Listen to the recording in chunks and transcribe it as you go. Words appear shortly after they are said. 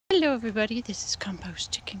Hello everybody, this is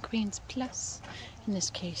Compost Chicken Queens Plus, in this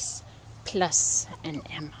case Plus and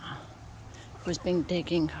Emma, who's been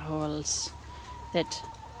digging holes that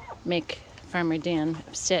make Farmer Dan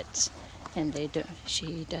upset, and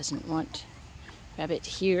she doesn't want Rabbit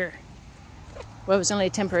here. Well, it was only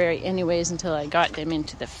temporary anyways until I got them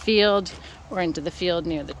into the field, or into the field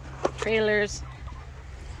near the trailers.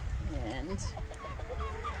 And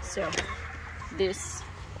so this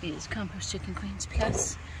is Compost Chicken Queens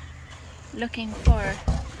Plus, looking for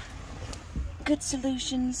good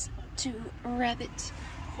solutions to rabbit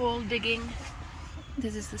hole digging.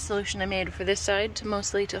 This is the solution I made for this side,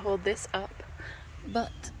 mostly to hold this up,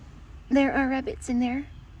 but there are rabbits in there.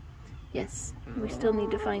 Yes, we still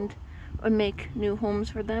need to find or make new homes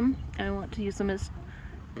for them. I want to use them as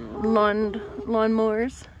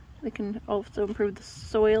lawnmowers. They can also improve the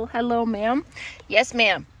soil. Hello, ma'am. Yes,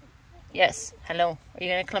 ma'am. Yes, hello. Are you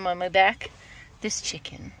gonna climb on my back? This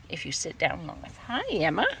chicken, if you sit down long enough. Hi,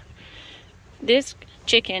 Emma. This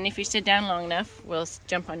chicken, if you sit down long enough, will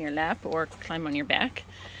jump on your lap or climb on your back.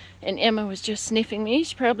 And Emma was just sniffing me.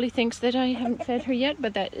 She probably thinks that I haven't fed her yet,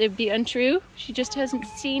 but that would be untrue. She just hasn't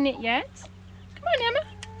seen it yet. Come on, Emma.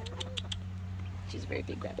 She's a very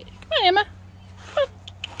big rabbit. Come on, Emma. Come on.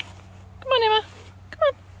 Come on, Emma. Come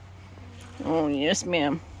on. Oh, yes,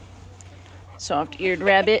 ma'am. Soft-eared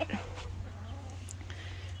rabbit.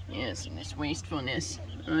 Yes, and this wastefulness.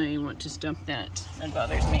 I want to stop that. That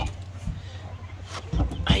bothers me.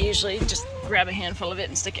 I usually just grab a handful of it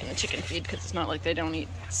and stick it in the chicken feed, because it's not like they don't eat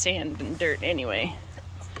sand and dirt anyway.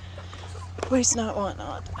 Waste not, want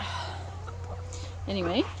not.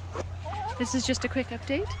 Anyway, this is just a quick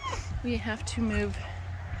update. We have to move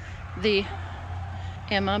the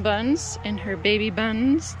Emma buns and her baby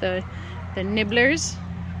buns, the nibblers,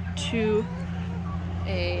 to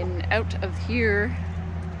an out of here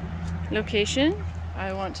location.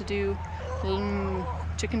 I want to do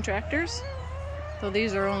chicken tractors, so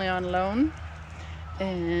these are only on loan,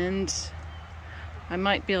 and I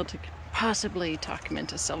might be able to possibly talk him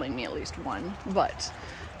into selling me at least one, but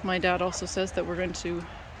my dad also says that we're going to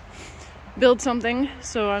build something,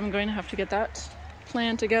 so I'm going to have to get that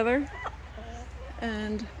plan together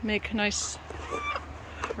and make nice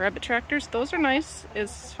rabbit tractors. Those are nice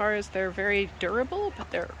as far as they're very durable,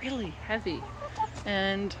 but they're really heavy.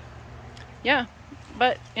 And yeah,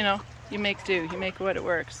 but you know, you make do. You make what it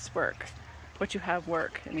works work. What you have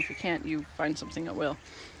work, and if you can't, you find something that will.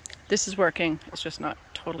 This is working. It's just not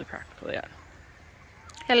totally practical yet.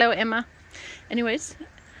 Hello, Emma. Anyways,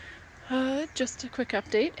 just a quick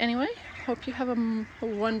update. Anyway, hope you have a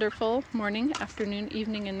wonderful morning, afternoon,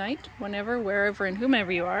 evening, and night. Whenever, wherever, and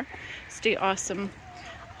whomever you are. Stay awesome.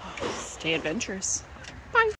 Stay adventurous.